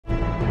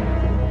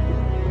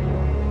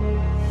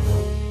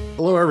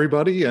Hello,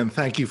 everybody, and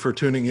thank you for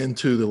tuning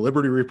into the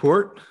Liberty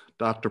Report.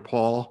 Dr.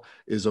 Paul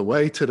is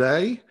away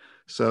today,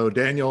 so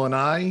Daniel and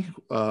I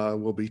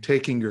will be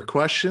taking your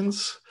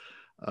questions.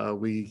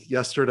 We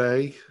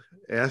yesterday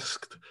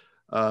asked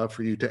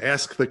for you to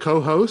ask the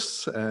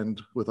co-hosts,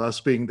 and with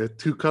us being the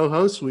two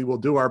co-hosts, we will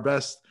do our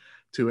best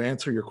to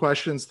answer your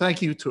questions.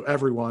 Thank you to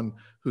everyone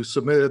who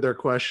submitted their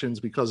questions.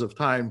 Because of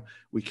time,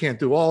 we can't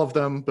do all of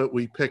them, but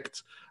we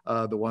picked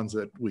the ones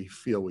that we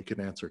feel we can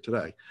answer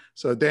today.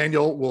 So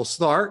Daniel will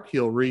start.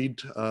 He'll read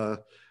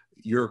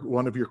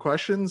one of your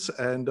questions,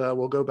 and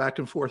we'll go back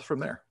and forth from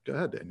there. Go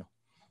ahead, Daniel.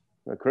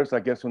 Chris, I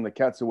guess when the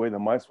cat's away, the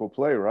mice will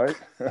play, right?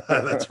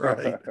 That's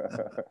right.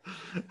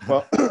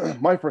 Well,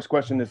 my first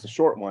question is a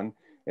short one,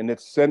 and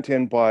it's sent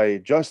in by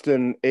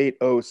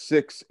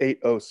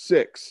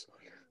Justin806806.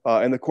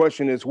 And the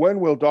question is, when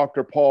will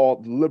Dr.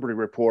 Paul, the Liberty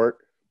Report,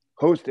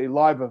 host a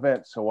live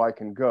event so I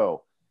can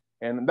go?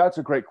 And that's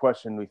a great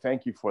question. We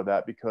thank you for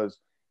that, because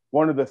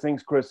one of the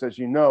things, Chris, as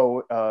you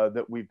know,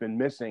 that we've been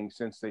missing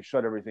since they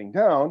shut everything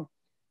down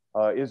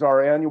is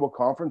our annual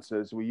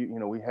conferences. We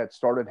had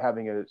started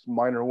having a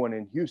minor one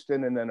in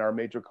Houston and then our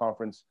major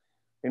conference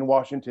in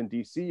Washington,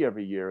 D.C.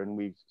 every year. And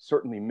we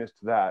certainly missed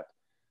that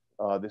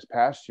this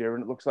past year.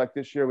 And it looks like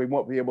this year we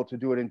won't be able to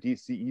do it in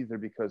D.C. either,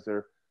 because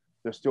they're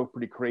still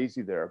pretty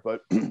crazy there.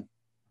 But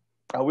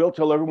I will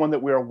tell everyone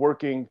that we are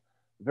working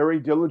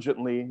very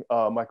diligently.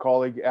 My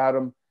colleague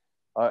Adam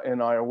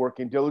and I are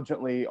working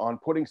diligently on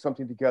putting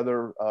something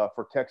together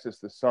for Texas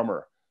this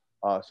summer.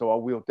 So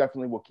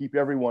we'll keep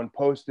everyone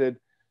posted.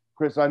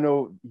 Chris, I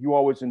know you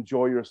always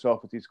enjoy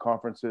yourself at these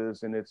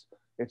conferences, and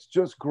it's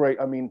just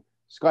great. I mean,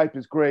 Skype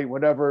is great,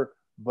 whatever,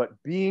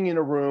 but being in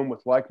a room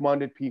with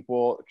like-minded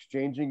people,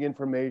 exchanging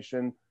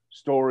information,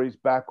 stories,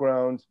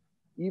 backgrounds,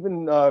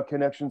 even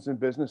connections and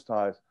business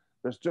ties,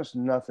 there's just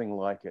nothing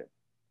like it.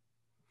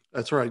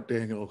 That's right,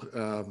 Daniel.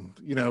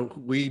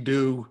 We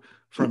do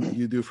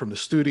you do from the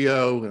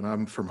studio, and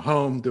I'm from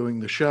home doing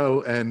the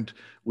show, and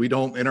we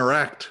don't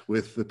interact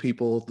with the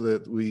people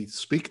that we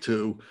speak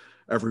to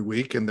every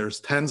week, and there's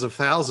tens of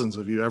thousands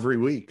of you every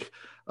week.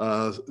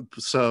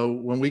 So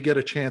when we get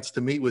a chance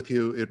to meet with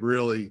you, it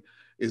really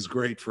is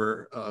great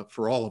for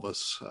all of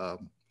us.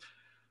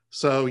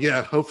 So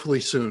yeah, hopefully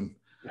soon.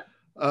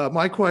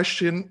 My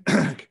question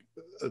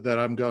that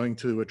I'm going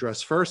to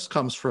address first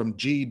comes from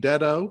G.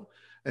 Detto,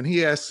 and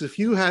he asks, if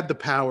you had the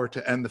power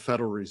to end the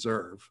Federal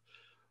Reserve,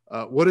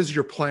 what is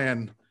your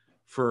plan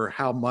for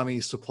how money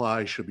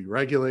supply should be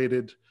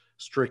regulated?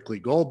 Strictly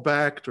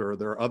gold-backed, or are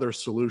there other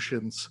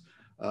solutions?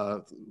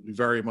 We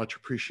very much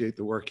appreciate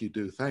the work you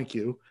do. Thank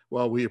you.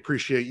 Well, we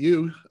appreciate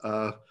you,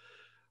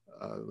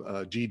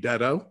 G.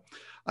 Detto.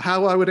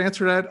 How I would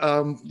answer that?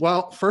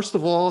 Well, first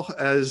of all,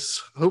 as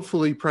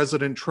hopefully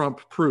President Trump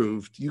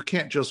proved, you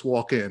can't just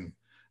walk in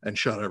and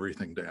shut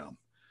everything down.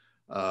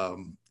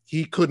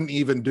 He couldn't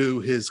even do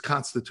his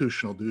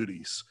constitutional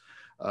duties.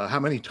 How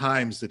many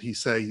times did he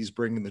say he's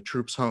bringing the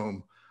troops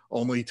home,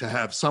 only to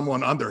have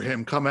someone under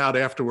him come out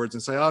afterwards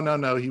and say, oh,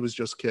 no, he was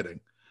just kidding.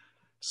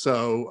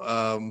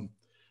 So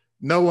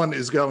no one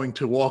is going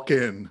to walk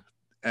in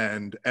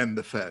and end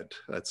the Fed.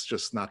 That's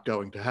just not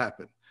going to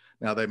happen.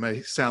 Now, they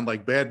may sound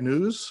like bad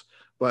news,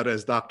 but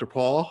as Dr.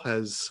 Paul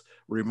has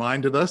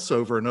reminded us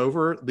over and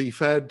over, the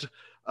Fed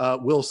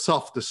will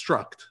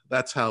self-destruct.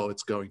 That's how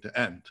it's going to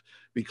end,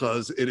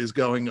 because it is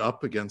going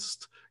up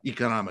against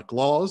economic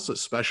laws,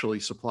 especially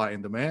supply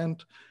and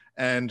demand,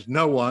 and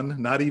no one,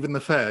 not even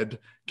the Fed,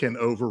 can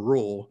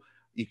overrule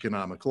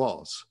economic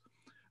laws.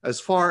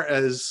 As far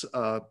as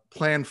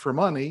plan for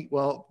money,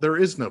 well, there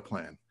is no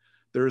plan.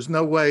 There is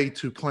no way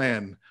to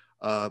plan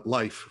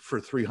life for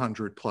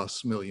 300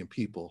 plus million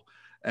people.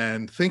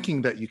 And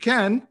thinking that you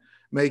can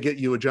may get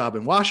you a job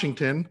in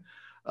Washington,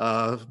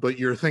 but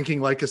you're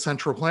thinking like a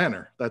central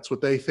planner. That's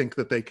what they think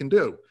that they can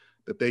do,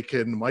 that they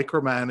can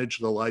micromanage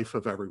the life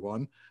of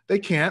everyone. They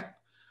can't,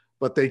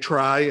 but they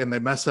try and they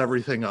mess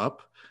everything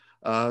up.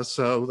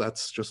 So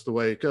that's just the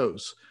way it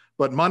goes.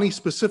 But money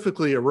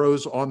specifically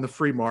arose on the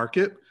free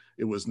market.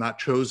 It was not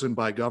chosen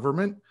by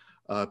government.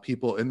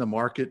 People in the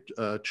market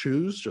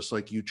choose, just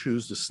like you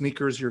choose the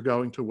sneakers you're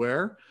going to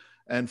wear.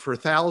 And for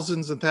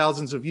thousands and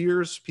thousands of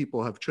years,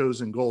 people have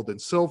chosen gold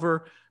and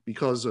silver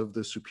because of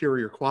the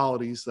superior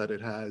qualities that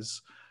it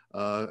has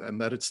and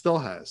that it still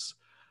has.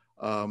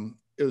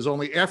 It was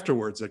only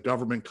afterwards that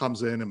government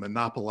comes in and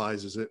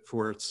monopolizes it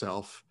for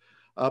itself.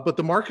 But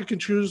the market can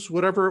choose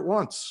whatever it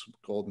wants,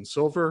 gold and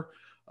silver.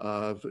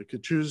 It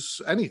could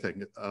choose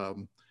anything.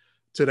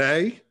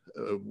 Today,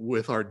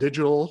 with our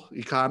digital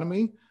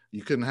economy,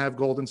 you can have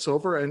gold and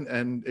silver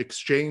and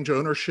exchange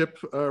ownership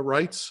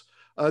rights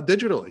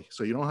digitally.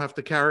 So you don't have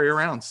to carry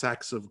around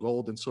sacks of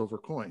gold and silver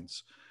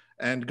coins.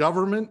 And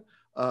government,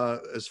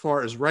 as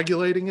far as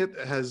regulating it,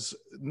 has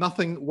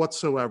nothing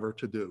whatsoever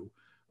to do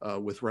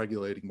with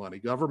regulating money.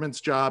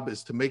 Government's job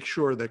is to make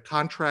sure that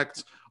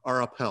contracts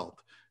are upheld.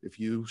 If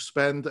you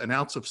spend an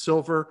ounce of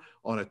silver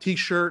on a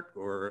T-shirt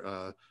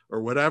or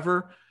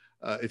whatever,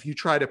 if you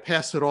try to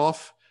pass it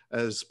off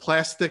as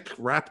plastic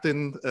wrapped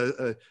in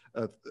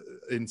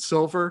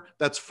silver,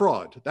 that's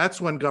fraud.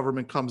 That's when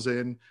government comes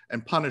in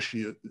and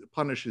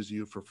punishes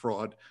you for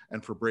fraud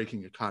and for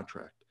breaking a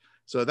contract.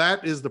 So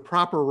that is the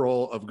proper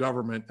role of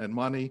government and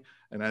money.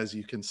 And as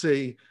you can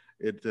see,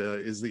 it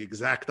is the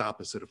exact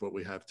opposite of what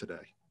we have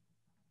today.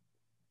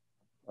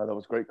 That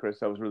was great, Chris.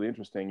 That was really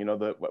interesting. You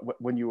know,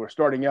 when you were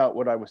starting out,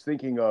 what I was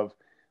thinking of,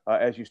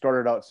 as you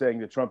started out saying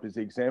that Trump is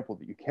the example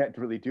that you can't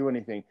really do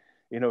anything,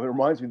 you know, it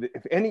reminds me that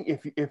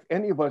if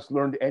any of us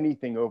learned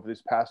anything over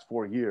this past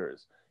 4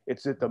 years,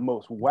 it's that the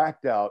most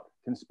whacked out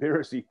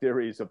conspiracy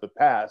theories of the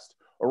past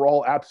are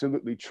all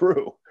absolutely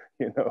true.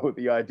 You know,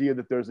 the idea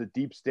that there's a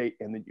deep state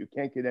and that you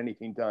can't get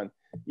anything done,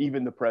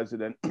 even the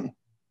president,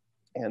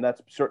 and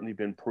that's certainly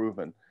been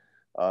proven,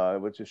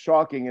 which is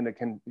shocking. And it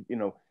can, you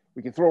know,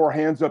 we can throw our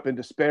hands up in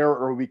despair,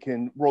 or we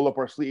can roll up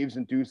our sleeves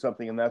and do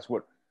something, and that's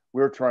what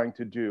we're trying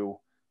to do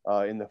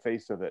in the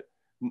face of it.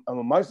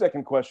 My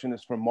second question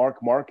is from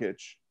Mark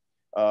Markich.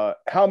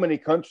 How many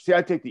countries, see,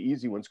 I take the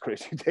easy ones,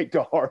 Chris, you take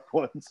the hard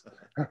ones.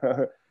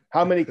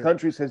 How many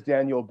countries has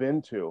Daniel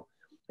been to?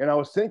 And I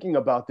was thinking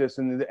about this,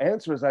 and the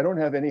answer is I don't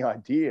have any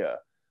idea,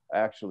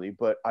 actually,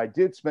 but I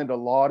did spend a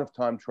lot of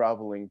time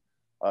traveling,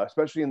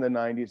 especially in the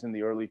 90s and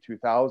the early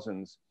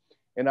 2000s.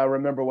 And I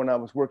remember when I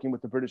was working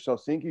with the British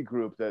Helsinki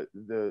group,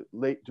 the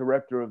late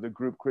director of the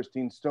group,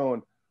 Christine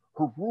Stone,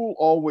 her rule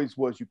always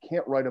was you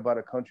can't write about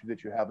a country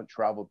that you haven't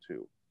traveled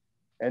to.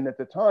 And at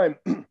the time,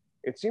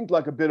 it seemed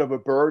like a bit of a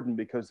burden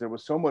because there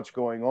was so much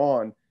going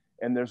on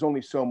and there's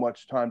only so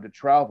much time to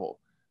travel.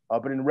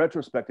 But in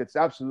retrospect, it's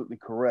absolutely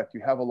correct.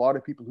 You have a lot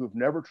of people who've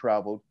never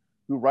traveled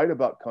who write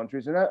about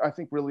countries. And that, I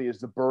think, really is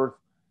the birth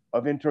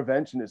of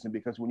interventionism,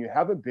 because when you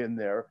haven't been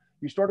there,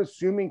 you start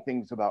assuming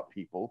things about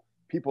people.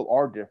 People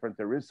are different.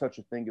 There is such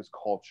a thing as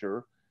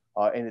culture,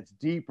 and it's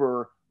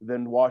deeper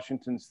than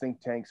Washington's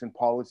think tanks and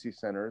policy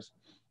centers.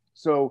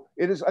 So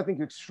it is, I think,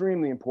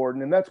 extremely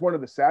important. And that's one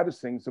of the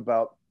saddest things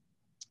about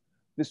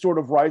this sort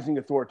of rising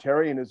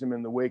authoritarianism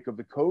in the wake of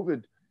the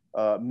COVID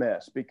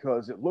mess,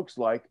 because it looks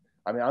like,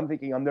 I mean, I'm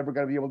thinking I'm never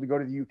going to be able to go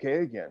to the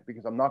UK again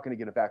because I'm not going to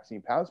get a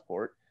vaccine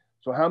passport.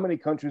 So how many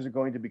countries are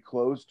going to be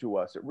closed to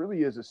us? It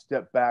really is a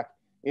step back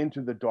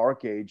into the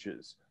dark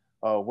ages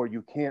where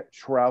you can't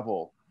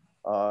travel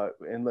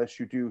unless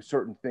you do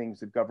certain things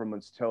that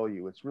governments tell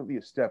you. It's really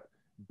a step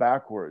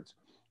backwards.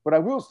 But I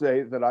will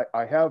say that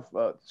I have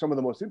some of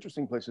the most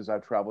interesting places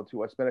I've traveled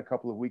to. I spent a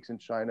couple of weeks in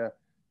China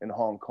and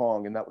Hong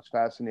Kong, and that was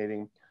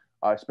fascinating.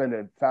 I spent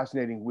a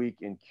fascinating week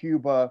in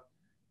Cuba.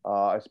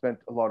 I spent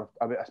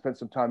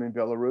some time in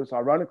Belarus.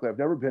 Ironically, I've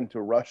never been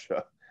to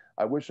Russia.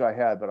 I wish I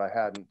had, but I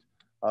hadn't.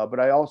 But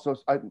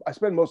I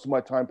spend most of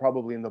my time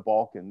probably in the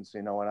Balkans,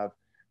 you know, and I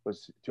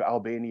was to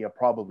Albania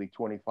probably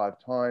 25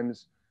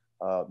 times,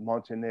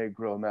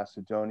 Montenegro,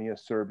 Macedonia,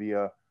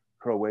 Serbia,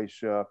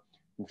 Croatia.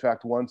 In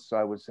fact, once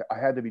I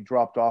had to be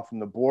dropped off from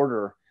the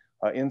border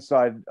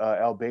inside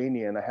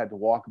Albania, and I had to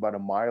walk about a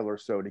mile or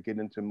so to get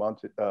into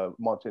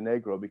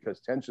Montenegro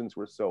because tensions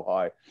were so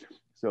high.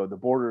 So the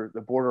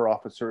border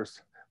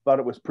officers thought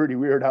it was pretty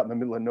weird out in the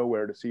middle of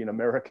nowhere to see an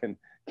American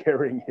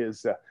carrying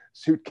his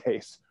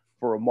suitcase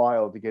for a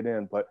mile to get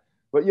in. But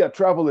yeah,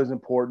 travel is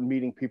important.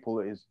 Meeting people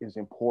is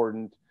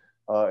important.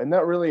 And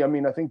that really, I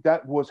mean, I think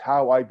that was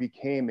how I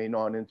became a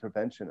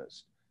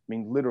non-interventionist. I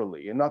mean,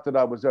 literally, and not that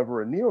I was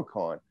ever a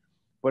neocon,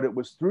 but it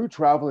was through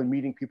travel and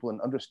meeting people and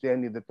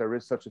understanding that there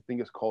is such a thing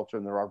as culture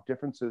and there are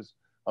differences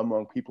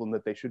among people and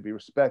that they should be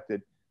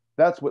respected.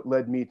 That's what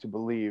led me to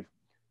believe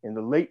in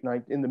the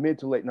mid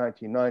to late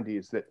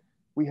 1990s that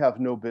we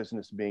have no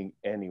business being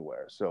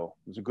anywhere. So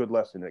it was a good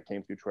lesson that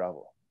came through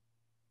travel.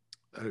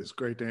 That is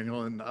great,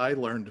 Daniel. And I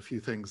learned a few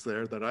things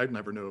there that I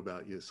never knew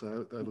about you.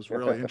 So that was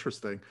really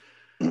interesting.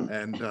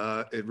 And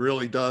it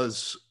really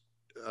does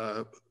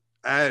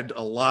add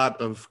a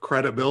lot of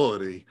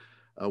credibility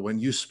when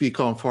you speak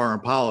on foreign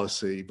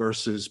policy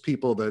versus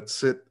people that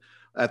sit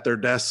at their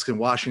desks in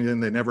Washington,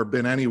 they've never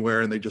been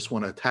anywhere and they just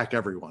want to attack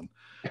everyone,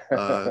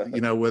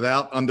 you know,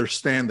 without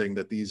understanding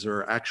that these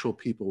are actual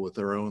people with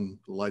their own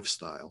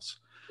lifestyles.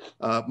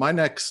 My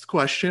next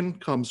question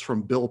comes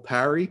from Bill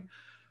Parry.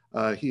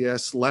 He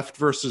asks, left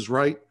versus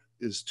right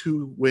is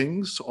two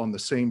wings on the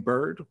same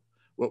bird.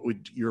 What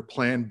would your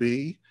plan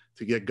be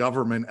to get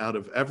government out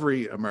of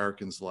every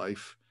American's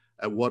life?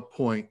 At what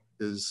point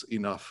is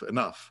enough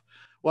enough?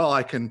 Well,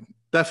 I can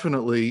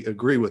definitely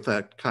agree with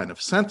that kind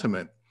of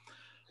sentiment.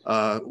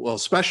 Well,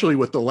 especially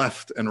with the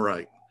left and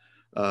right.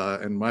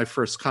 And my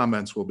first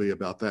comments will be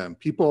about them.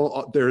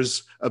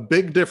 There's a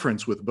big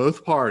difference with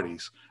both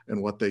parties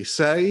in what they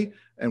say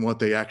and what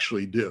they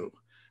actually do.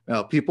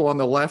 Now, people on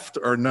the left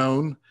are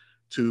known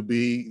to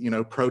be, you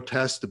know,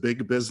 protest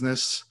big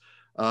business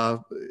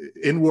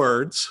in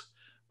words,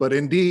 but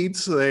in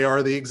deeds, they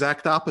are the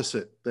exact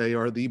opposite. They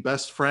are the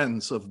best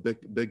friends of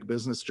big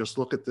business. Just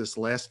look at this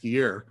last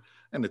year,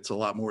 and it's a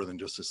lot more than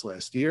just this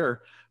last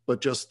year,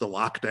 but just the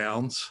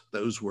lockdowns,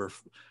 those were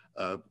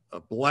a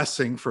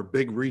blessing for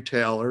big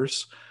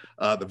retailers.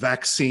 The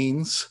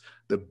vaccines,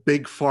 the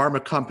big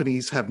pharma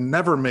companies have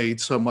never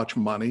made so much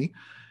money.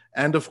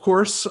 And of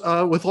course,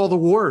 with all the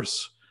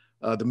wars,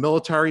 the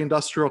military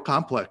industrial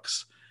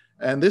complex.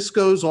 And this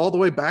goes all the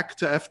way back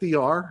to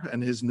FDR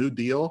and his New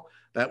Deal.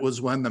 That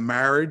was when the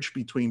marriage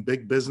between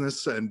big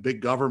business and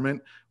big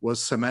government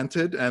was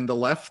cemented, and the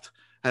left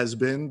has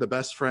been the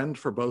best friend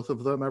for both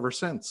of them ever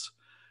since.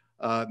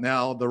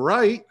 Now, the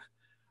right,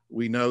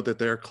 we know that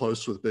they're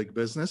close with big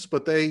business,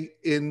 but they,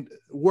 in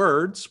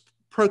words,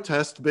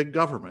 protest big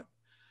government.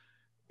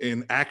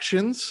 In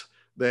actions,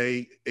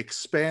 they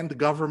expand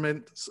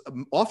government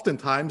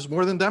oftentimes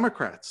more than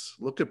Democrats.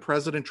 Look at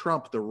President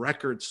Trump, the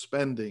record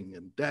spending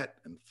and debt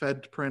and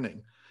Fed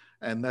printing.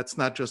 And that's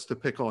not just to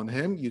pick on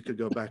him. You could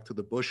go back to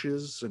the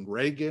Bushes and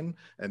Reagan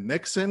and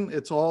Nixon.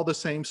 It's all the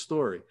same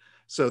story.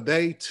 So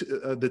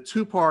the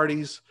two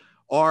parties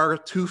are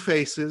two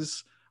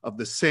faces of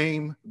the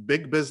same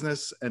big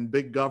business and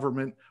big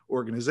government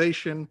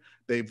organization.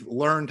 They've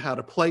learned how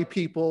to play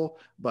people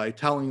by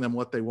telling them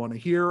what they want to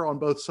hear on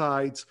both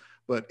sides,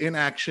 but in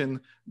action,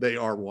 they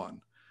are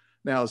one.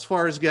 Now, as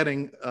far as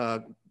getting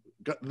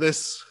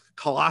this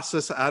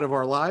colossus out of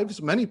our lives,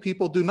 many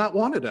people do not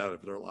want it out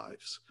of their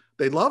lives.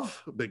 They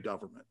love big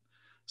government.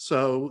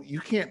 So you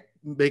can't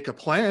make a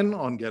plan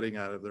on getting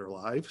out of their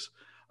lives.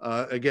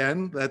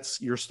 Again,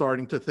 you're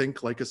starting to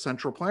think like a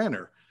central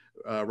planner.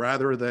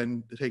 Rather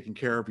than taking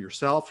care of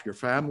yourself, your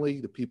family,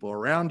 the people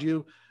around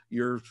you,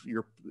 you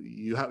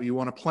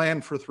want to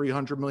plan for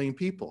 300 million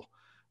people.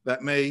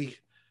 That may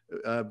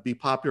be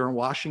popular in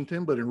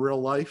Washington, but in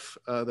real life,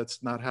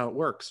 that's not how it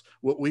works.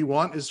 What we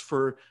want is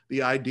for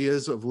the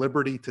ideas of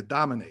liberty to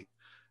dominate.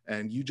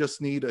 And you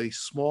just need a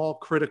small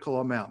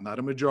critical amount, not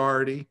a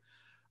majority,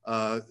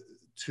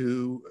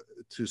 to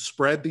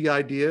spread the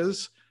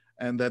ideas,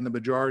 and then the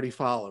majority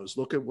follows.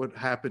 Look at what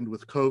happened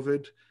with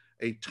COVID.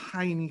 A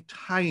tiny,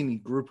 tiny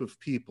group of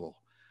people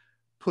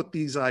put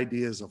these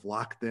ideas of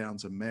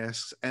lockdowns and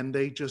masks, and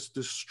they just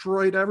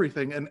destroyed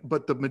everything.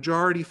 But the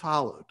majority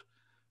followed.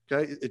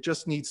 Okay, it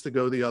just needs to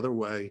go the other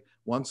way.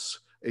 Once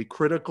a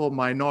critical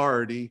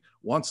minority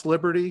wants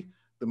liberty,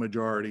 the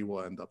majority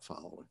will end up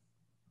following.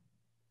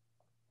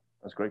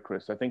 That's great,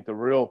 Chris. I think the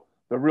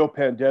real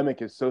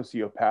pandemic is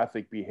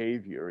sociopathic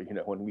behavior. You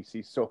know, when we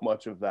see so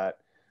much of that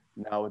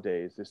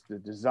nowadays, the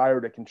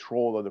desire to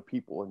control other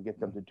people and get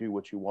them to do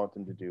what you want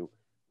them to do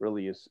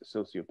really is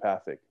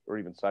sociopathic or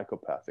even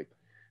psychopathic.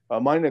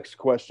 My next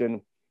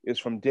question is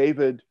from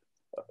David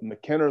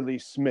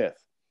McKennerly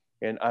Smith,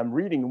 and I'm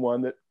reading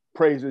one that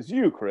praises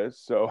you, Chris.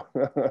 So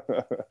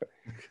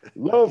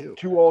love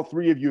to all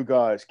three of you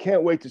guys.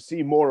 Can't wait to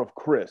see more of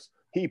Chris.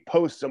 He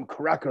posts some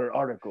cracker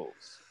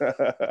articles.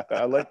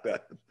 I like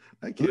that.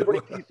 Thank you.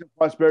 Liberty, peace, and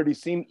prosperity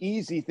seem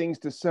easy things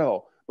to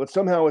sell, but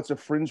somehow it's a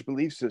fringe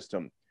belief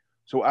system.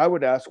 So I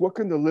would ask, what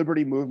can the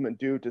liberty movement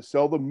do to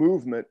sell the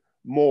movement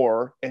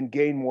more and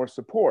gain more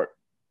support?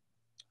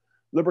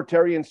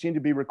 Libertarians seem to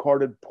be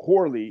regarded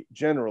poorly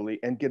generally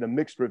and get a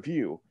mixed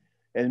review,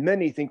 and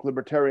many think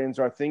libertarians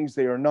are things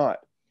they are not.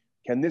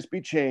 Can this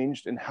be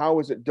changed, and how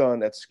is it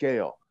done at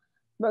scale?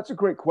 That's a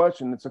great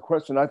question. It's a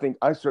question I think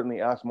I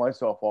certainly ask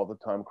myself all the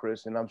time,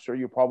 Chris, and I'm sure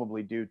you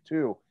probably do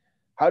too.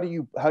 How do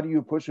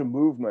you push a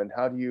movement?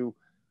 How do you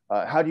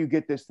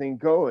get this thing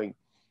going?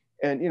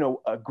 And, you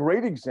know, a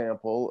great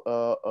example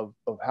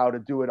of how to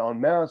do it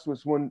en masse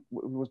was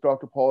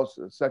Dr. Paul's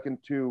second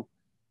two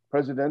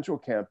presidential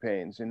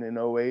campaigns in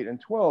 08 and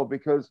 12,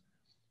 because,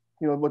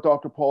 you know, what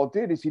Dr. Paul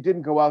did is he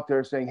didn't go out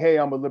there saying, hey,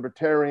 I'm a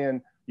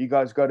libertarian. You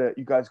guys gotta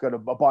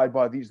abide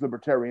by these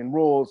libertarian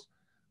rules.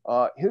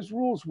 His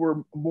rules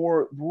were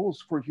more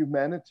rules for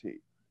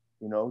humanity.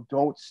 You know,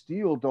 don't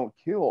steal, don't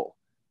kill,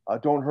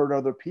 don't hurt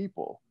other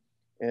people.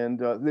 And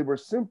they were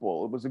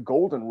simple. It was a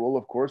golden rule,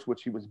 of course,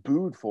 which he was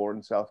booed for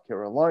in South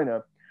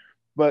Carolina.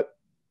 But,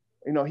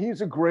 you know,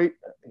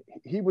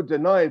 he would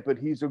deny it, but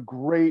he's a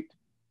great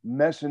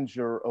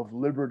messenger of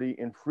liberty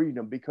and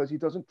freedom because he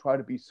doesn't try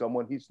to be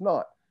someone he's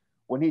not.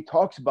 When he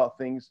talks about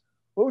things,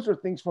 those are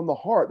things from the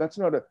heart. That's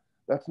not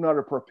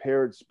a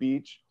prepared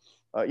speech.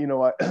 You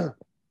know,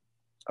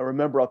 I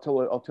remember, I'll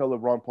tell a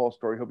Ron Paul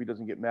story. Hope he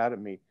doesn't get mad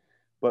at me.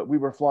 But we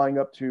were flying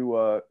up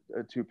to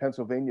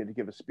Pennsylvania to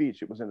give a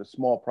speech. It was in a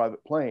small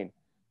private plane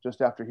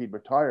just after he'd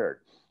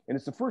retired. And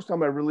it's the first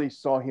time I really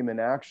saw him in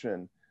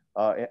action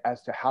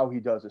as to how he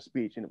does a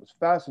speech. And it was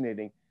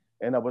fascinating.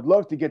 And I would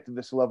love to get to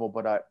this level,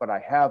 but I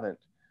haven't.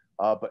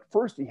 But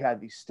first, he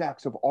had these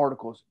stacks of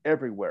articles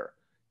everywhere.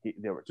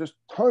 There were just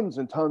tons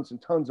and tons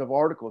and tons of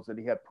articles that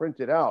he had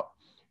printed out.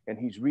 And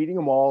he's reading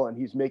them all, and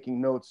he's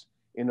making notes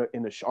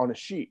on a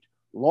sheet.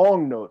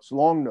 Long notes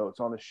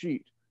on a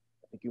sheet.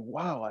 Thinking,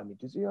 wow, I mean,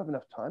 does he have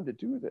enough time to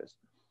do this?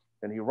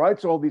 And he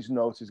writes all these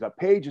notes. He's got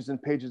pages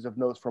and pages of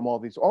notes from all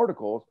these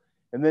articles.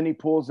 And then he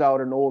pulls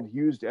out an old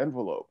used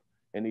envelope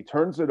and he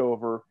turns it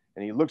over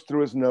and he looks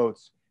through his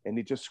notes and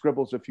he just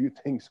scribbles a few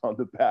things on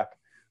the back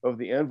of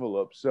the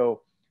envelope.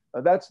 So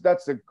that's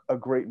a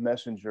great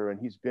messenger, and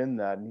he's been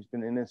that, and he's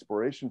been an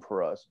inspiration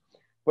for us.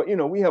 But, you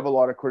know, we have a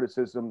lot of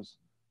criticisms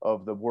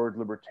of the word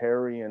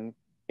libertarian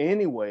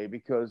anyway,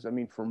 because, I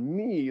mean, for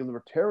me,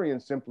 libertarian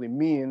simply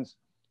means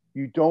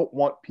you don't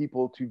want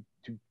people to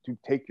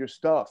take your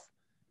stuff.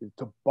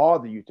 to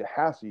bother you, to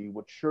hassle you,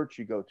 what church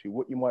you go to,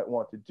 what you might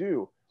want to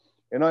do.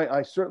 And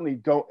I certainly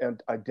don't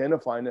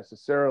identify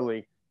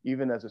necessarily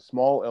even as a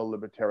small L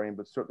libertarian,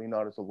 but certainly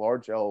not as a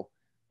large L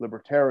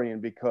libertarian,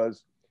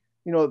 because,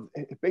 you know,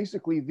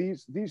 basically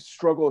these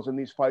struggles and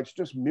these fights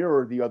just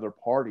mirror the other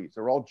parties.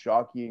 They're all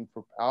jockeying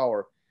for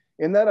power.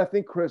 And that, I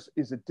think, Chris,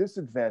 is a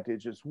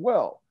disadvantage as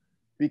well,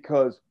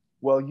 because,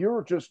 well,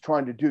 you're just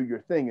trying to do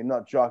your thing and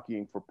not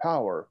jockeying for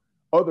power.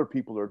 Other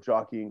people are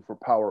jockeying for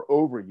power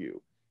over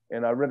you.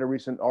 And I read a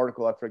recent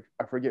article,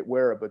 I forget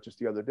where, but just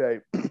the other day,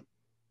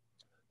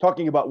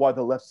 talking about why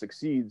the left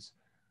succeeds,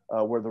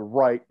 where the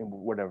right, and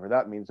whatever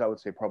that means, I would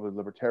say probably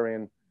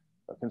libertarian,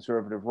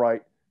 conservative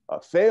right,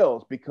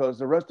 fails, because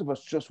the rest of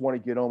us just want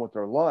to get on with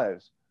their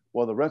lives.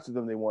 While the rest of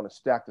them, they want to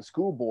stack the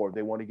school board,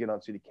 they want to get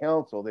on city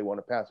council, they want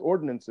to pass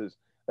ordinances.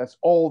 That's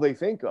all they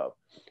think of.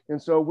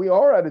 And so we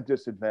are at a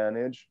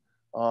disadvantage.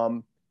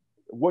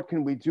 What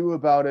can we do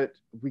about it?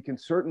 We can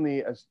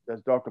certainly, as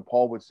Dr.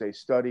 Paul would say,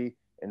 study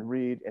and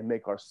read and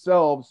make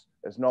ourselves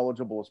as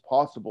knowledgeable as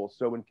possible.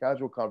 So in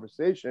casual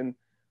conversation,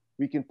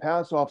 we can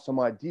pass off some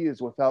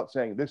ideas without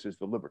saying this is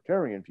the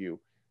libertarian view,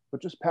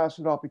 but just pass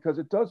it off because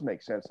it does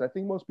make sense. And I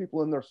think most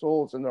people in their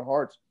souls and their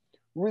hearts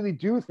really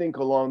do think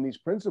along these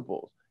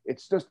principles.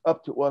 It's just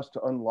up to us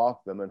to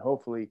unlock them. And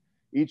hopefully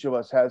each of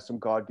us has some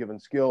God-given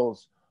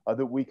skills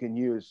that we can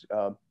use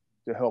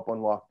to help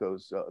unlock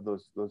those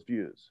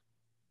views.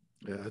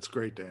 Yeah, that's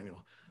great,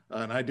 Daniel.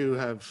 And I do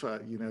have,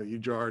 you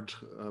jarred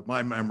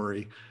my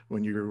memory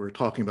when you were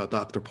talking about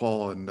Dr.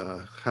 Paul and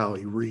how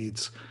he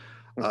reads.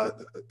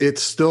 It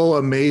still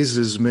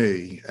amazes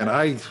me, and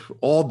I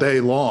all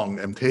day long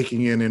am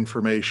taking in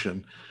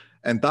information,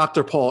 and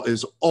Dr. Paul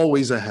is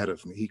always ahead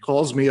of me. He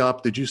calls me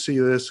up, did you see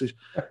this? And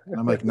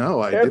I'm like, no,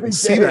 I didn't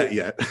see that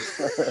yet.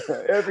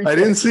 I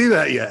didn't see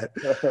that yet.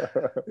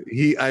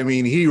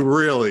 He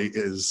really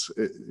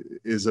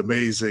is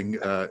amazing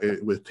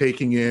with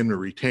taking in or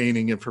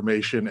retaining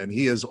information, and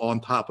he is on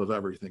top of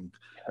everything.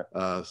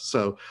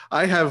 So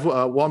I have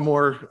one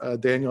more,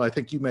 Daniel. I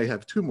think you may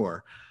have two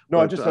more. No,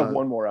 I just have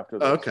one more after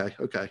this.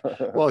 Okay.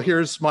 Well,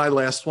 here's my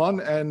last one.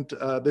 And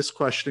this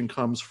question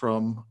comes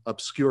from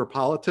Obscure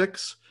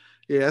Politics.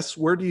 He asks,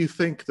 where do you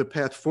think the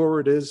path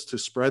forward is to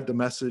spread the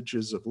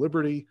messages of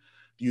liberty?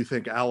 Do you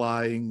think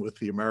allying with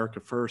the America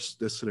First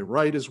dissident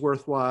right is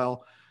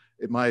worthwhile?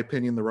 In my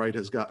opinion, the right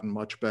has gotten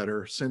much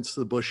better since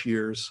the Bush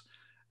years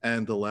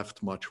and the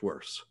left much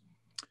worse.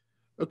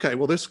 Okay,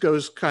 well, this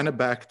goes kind of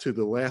back to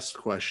the last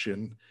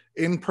question.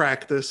 In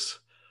practice,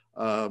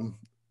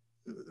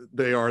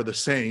 they are the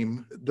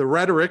same. The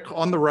rhetoric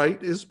on the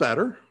right is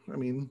better. I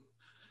mean,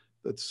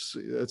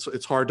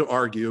 it's hard to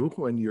argue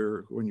when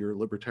you're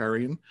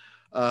libertarian.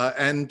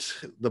 And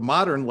the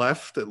modern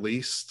left, at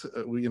least,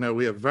 we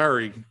have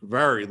very,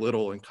 very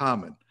little in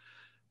common.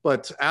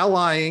 But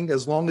allying,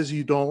 as long as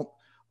you don't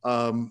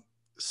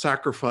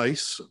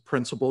sacrifice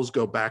principles,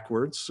 go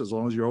backwards, as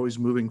long as you're always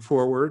moving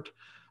forward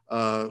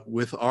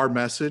with our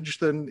message,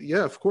 then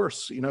yeah, of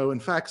course. In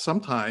fact,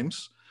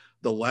 sometimes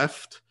the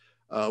left,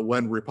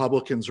 when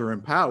Republicans are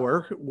in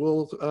power,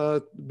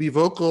 will be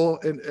vocal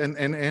and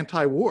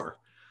anti-war.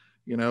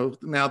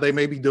 Now they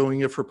may be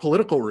doing it for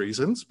political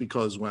reasons,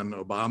 because when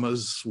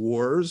Obama's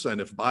wars and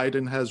if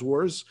Biden has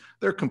wars,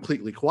 they're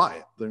completely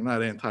quiet. They're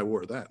not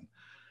anti-war then.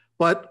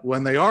 But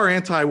when they are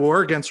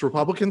anti-war against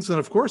Republicans, then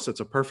of course it's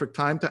a perfect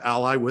time to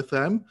ally with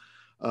them,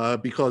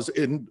 because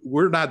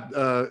we're not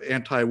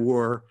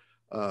anti-war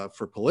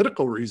for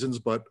political reasons,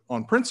 but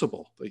on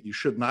principle, that you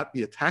should not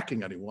be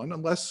attacking anyone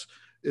unless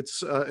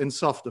it's in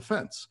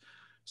self-defense.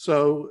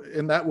 So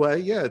in that way,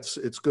 yeah,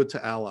 it's good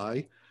to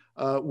ally.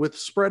 With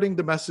spreading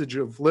the message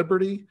of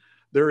liberty,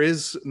 there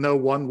is no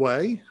one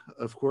way.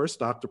 Of course,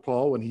 Dr.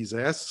 Paul, when he's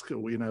asked,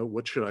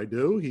 what should I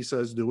do? He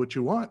says, do what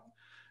you want.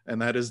 And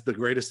that is the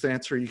greatest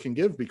answer you can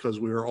give, because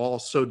we are all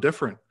so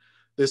different.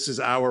 This is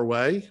our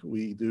way.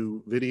 We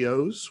do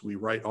videos, we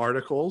write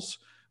articles,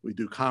 we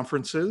do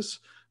conferences,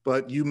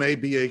 but you may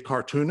be a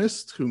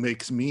cartoonist who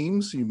makes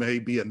memes. You may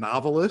be a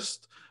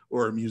novelist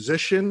or a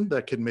musician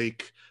that can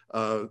make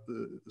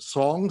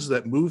songs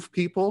that move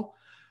people.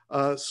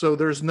 So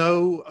there's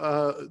no,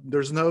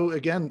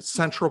 again,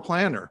 central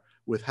planner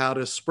with how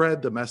to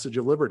spread the message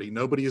of liberty.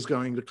 Nobody is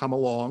going to come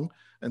along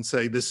and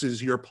say, this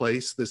is your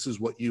place, this is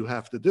what you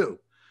have to do.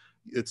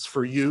 It's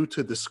for you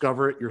to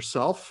discover it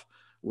yourself,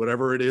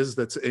 whatever it is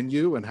that's in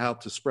you, and how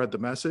to spread the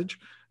message.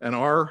 And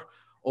our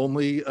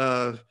only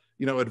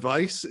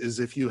advice is,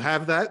 if you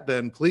have that,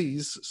 then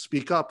please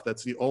speak up.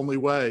 That's the only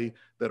way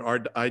that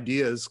our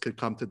ideas could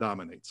come to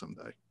dominate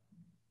someday.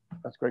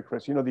 That's great,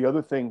 Chris. The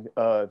other thing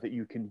that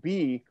you can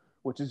be,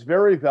 which is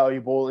very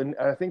valuable, and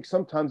I think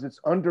sometimes it's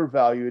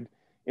undervalued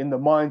in the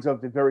minds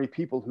of the very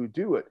people who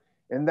do it,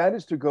 and that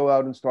is to go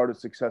out and start a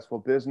successful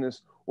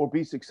business or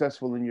be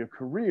successful in your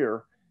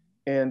career.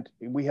 And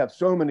we have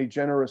so many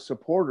generous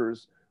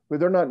supporters where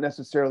they're not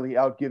necessarily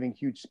out giving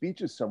huge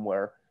speeches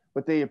somewhere,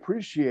 but they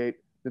appreciate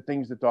the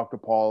things that Dr.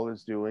 Paul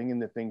is doing and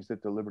the things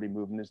that the Liberty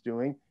Movement is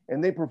doing,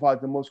 and they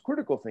provide the most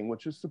critical thing,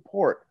 which is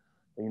support.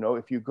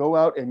 If you go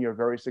out and you're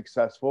very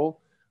successful,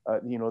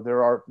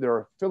 There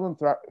are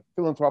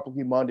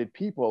philanthropically minded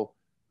people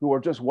who are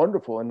just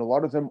wonderful, and a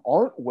lot of them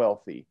aren't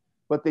wealthy,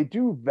 but they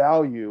do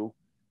value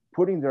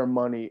putting their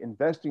money,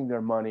 investing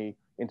their money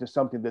into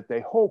something that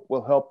they hope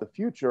will help the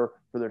future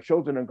for their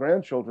children and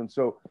grandchildren.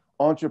 So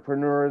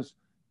entrepreneurs,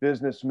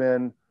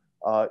 businessmen,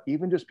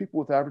 even just people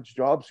with average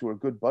jobs who are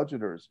good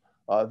budgeters,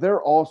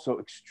 they're also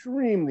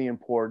extremely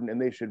important,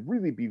 and they should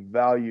really be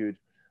valued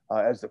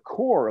as the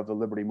core of the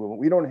liberty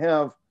movement. We don't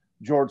have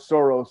George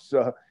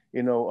Soros,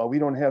 we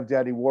don't have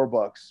Daddy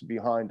Warbucks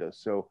behind us.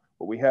 So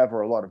what we have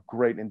are a lot of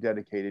great and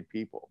dedicated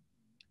people.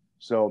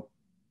 So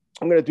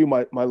I'm going to do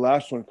my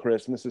last one,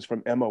 Chris, and this is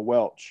from Emma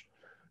Welch.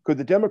 Could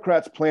the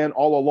Democrats' plan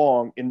all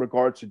along in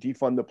regards to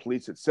defund the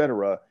police, et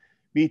cetera,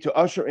 be to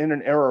usher in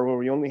an era where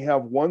we only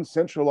have one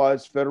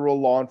centralized federal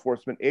law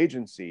enforcement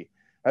agency,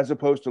 as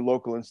opposed to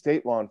local and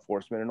state law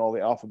enforcement and all the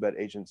alphabet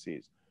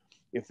agencies?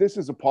 If this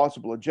is a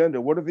possible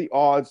agenda, what are the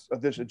odds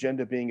of this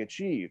agenda being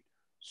achieved?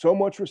 So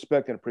much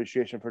respect and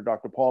appreciation for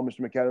Dr. Paul, Mr.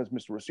 McAdams,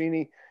 Mr.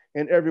 Rossini,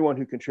 and everyone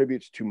who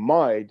contributes to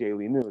my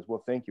daily news.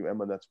 Well, thank you,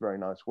 Emma. That's very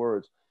nice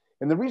words.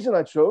 And the reason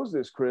I chose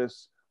this,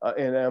 Chris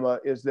and Emma,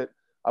 is that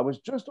I was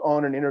just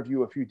on an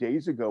interview a few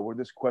days ago where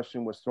this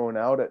question was thrown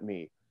out at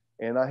me.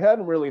 And I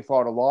hadn't really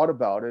thought a lot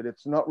about it.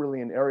 It's not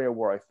really an area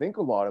where I think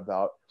a lot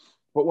about.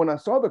 But when I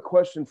saw the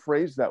question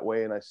phrased that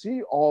way, and I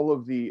see all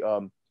of the,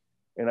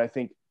 and I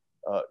think,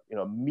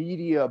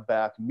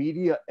 media-backed,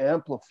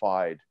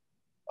 media-amplified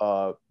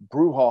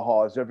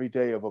brouhahas every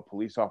day of a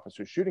police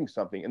officer shooting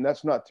something. And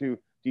that's not to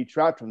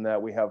detract from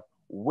that. We have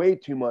way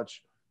too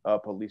much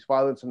police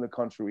violence in the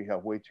country. We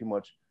have way too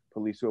much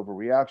police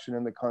overreaction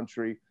in the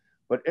country.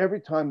 But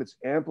every time it's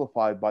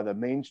amplified by the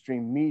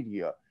mainstream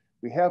media,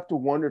 we have to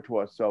wonder to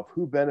ourselves,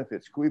 who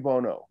benefits, cui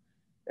bono?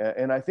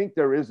 And I think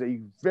there is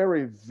a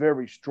very,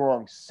 very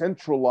strong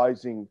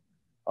centralizing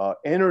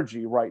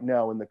energy right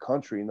now in the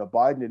country, in the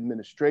Biden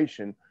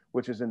administration,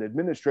 which is an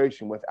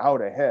administration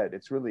without a head.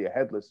 It's really a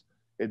headless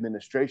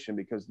administration,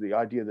 because the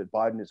idea that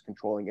Biden is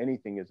controlling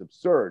anything is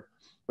absurd.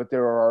 But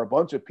there are a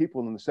bunch of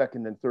people in the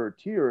second and third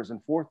tiers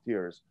and fourth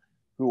tiers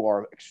who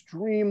are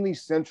extremely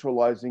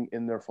centralizing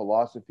in their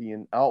philosophy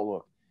and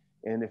outlook.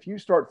 And if you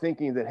start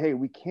thinking that, hey,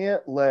 we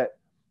can't let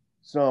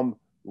some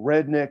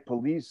redneck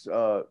police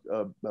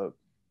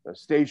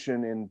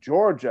station in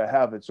Georgia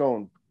have its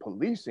own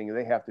policing,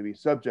 they have to be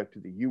subject to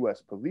the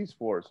U.S. police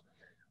force,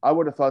 I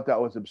would have thought that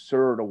was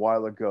absurd a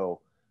while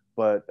ago.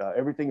 But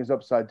everything is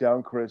upside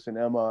down, Chris and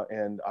Emma,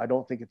 and I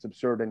don't think it's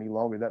absurd any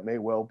longer. That may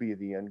well be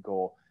the end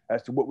goal.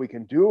 As to what we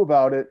can do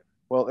about it,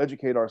 well,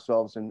 educate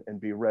ourselves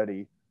and be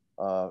ready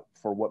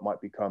for what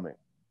might be coming.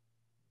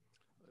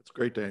 That's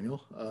great,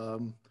 Daniel.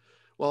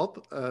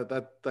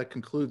 That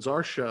concludes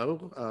our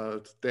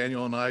show.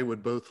 Daniel and I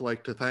would both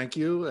like to thank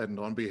you, and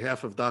on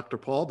behalf of Dr.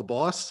 Paul, the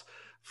boss,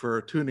 for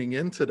tuning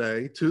in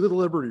today to the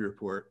Liberty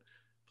Report.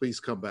 Please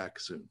come back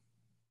soon.